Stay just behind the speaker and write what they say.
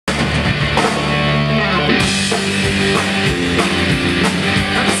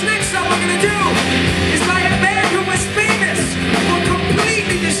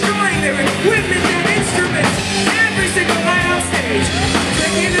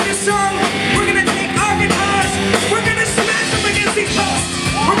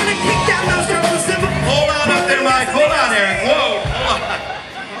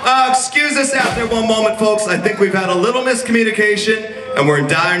this out there one moment, folks. I think we've had a little miscommunication, and we're in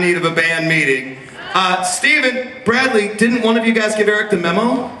dire need of a band meeting. Steven, Bradley, didn't one of you guys give Eric the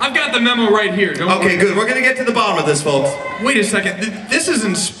memo? I've got the memo right here. Don't Okay, worry. good. We're gonna get to the bottom of this, folks. Wait a second. This is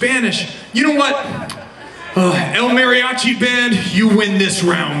in Spanish. You know what? El Mariachi Band, you win this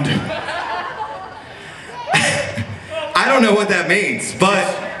round. I don't know what that means, but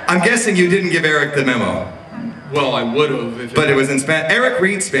I'm guessing you didn't give Eric the memo. Well, I would have. But it was in Spanish. Eric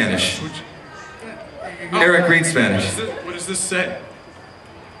reads Spanish. Eric reads Spanish. What does this say?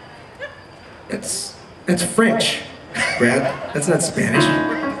 That's French, Brad. That's not Spanish.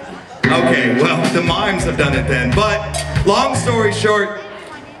 Okay, well, the mimes have done it then. But, long story short,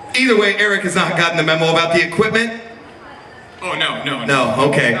 either way, Eric has not gotten the memo about the equipment. Oh, no. No,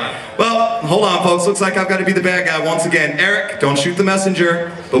 okay. Well, hold on, folks. Looks like I've got to be the bad guy once again. Eric, don't shoot the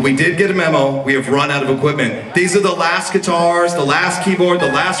messenger, but we did get a memo. We have run out of equipment. These are the last guitars, the last keyboard, the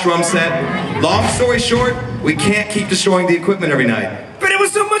last drum set. Long story short, we can't keep destroying the equipment every night. But it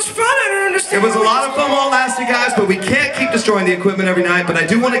was so much fun, I don't understand. It was a lot of fun while it lasted, guys, but we can't keep destroying the equipment every night. But I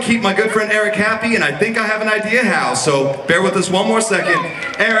do want to keep my good friend Eric happy, and I think I have an idea how. So bear with us one more second.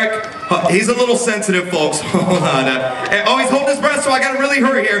 Eric, he's a little sensitive, folks. Hold on. Oh, he's holding his breath, so I got to really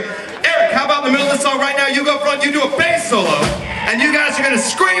hurry here. Eric, how about in the middle of the song right now? You go front, you do a bass solo, and you guys are going to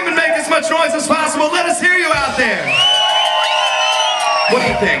scream and make as much noise as possible. Let us hear you out there. What do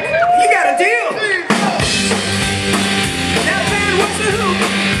you think? You got a deal. That band, what's the hoop?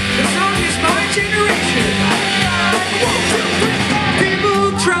 The song is My Generation.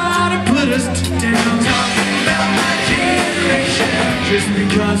 People try to put us down, talking about my generation, just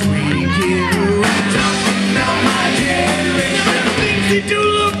because we get around. Talking about my generation, things they do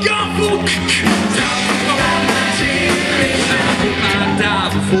look awful. Talking about my generation, I hope I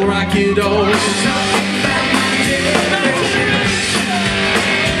die before I get old. Talking about my generation,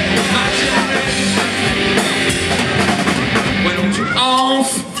 my generation. Why don't you all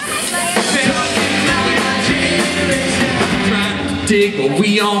dig what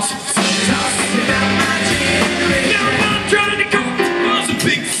we all talking about my generation. Now I'm not trying to come across a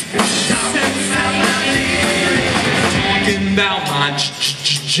big talking about my generation. Talking about my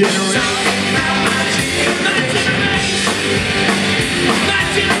generation. Talking about my generation.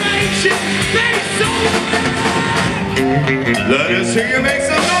 Let us hear you make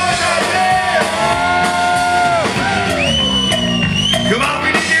some noise out there! Come on, we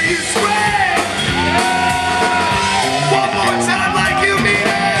need to hear you scream! One more time like you mean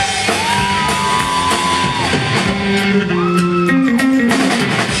it!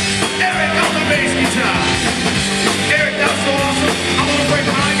 Eric on the bass guitar. Eric, that was so awesome. I want to play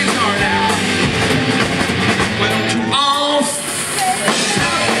behind guitar now. Why don't you all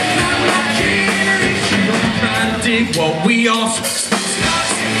try to dig what we all say?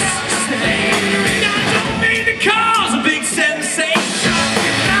 I don't mean to cause a big sensation.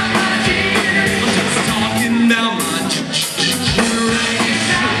 I'm just talking about my generation.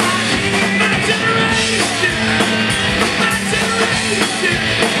 My generation. My generation.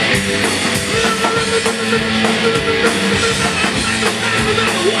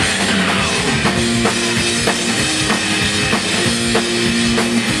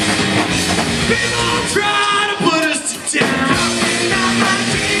 People try to put us down,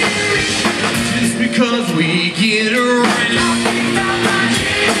 just because we get around.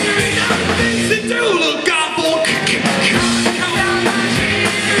 Things that do look awful. I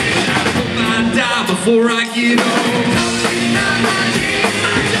hope I die before I